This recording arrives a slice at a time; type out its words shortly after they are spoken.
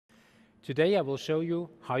Today I will show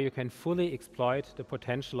you how you can fully exploit the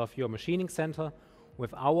potential of your machining center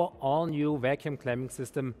with our all-new vacuum clamping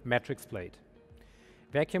system Matrixplate.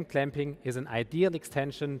 Vacuum clamping is an ideal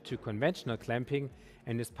extension to conventional clamping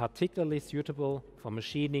and is particularly suitable for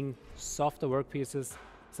machining softer workpieces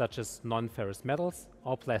such as non-ferrous metals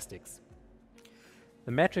or plastics.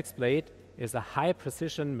 The Matrixplate is a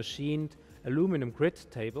high-precision machined aluminum grid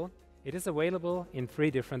table. It is available in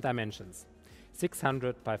 3 different dimensions: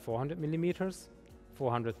 600 by 400 millimeters,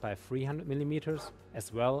 400 by 300 millimeters,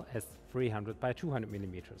 as well as 300 by 200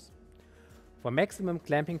 millimeters. For maximum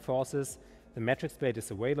clamping forces, the Matrixplate is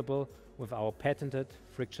available with our patented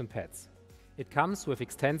friction pads. It comes with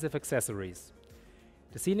extensive accessories: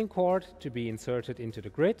 the sealing cord to be inserted into the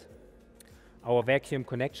grid, our vacuum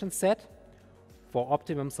connection set for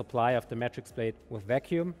optimum supply of the Matrixplate with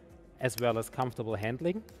vacuum as well as comfortable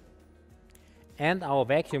handling, and our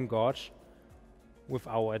vacuum gauge with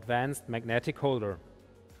our advanced magnetic holder.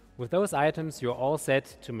 With those items, you're all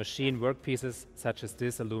set to machine workpieces such as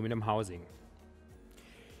this aluminum housing.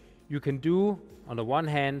 You can do, on the one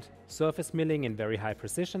hand, surface milling in very high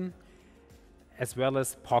precision, as well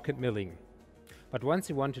as pocket milling. But once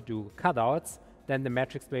you want to do cutouts, then the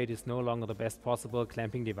Matrixplate is no longer the best possible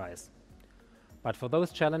clamping device. But for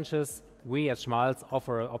those challenges, we at Schmalz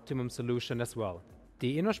offer an optimum solution as well.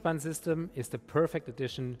 The diesem is the perfect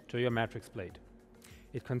addition to your Matrixplate.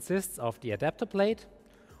 It consists of the adapter plate,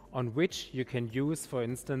 on which you can use, for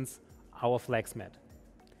instance, our flex mat.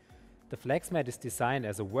 The flex mat is designed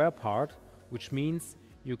as a wear part, which means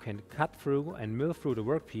you can cut through and mill through the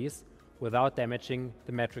workpiece without damaging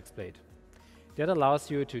the Matrixplate. That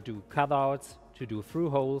allows you to do cutouts, to do through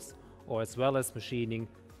holes, or as well as machining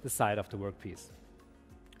the side of the workpiece.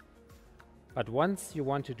 But once you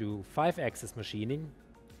want to do 5-axis machining,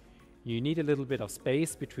 you need a little bit of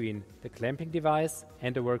space between the clamping device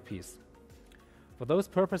and the workpiece. For those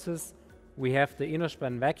purposes, we have the inner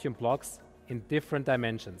span vacuum blocks in different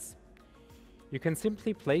dimensions. You can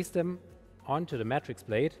simply place them onto the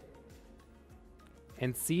Matrixplate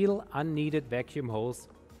and seal unneeded vacuum holes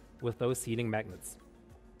with those sealing magnets.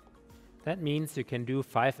 That means you can do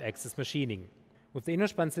 5-axis machining. With the inner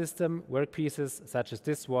span system, workpieces such as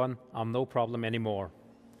this one are no problem anymore.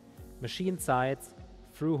 Machined sides,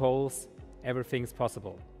 through holes, everything's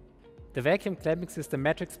possible. The vacuum clamping system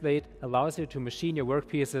Matrixplate allows you to machine your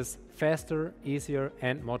workpieces faster, easier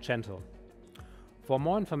and more gentle. For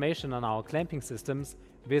more information on our clamping systems,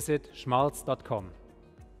 visit schmalz.com.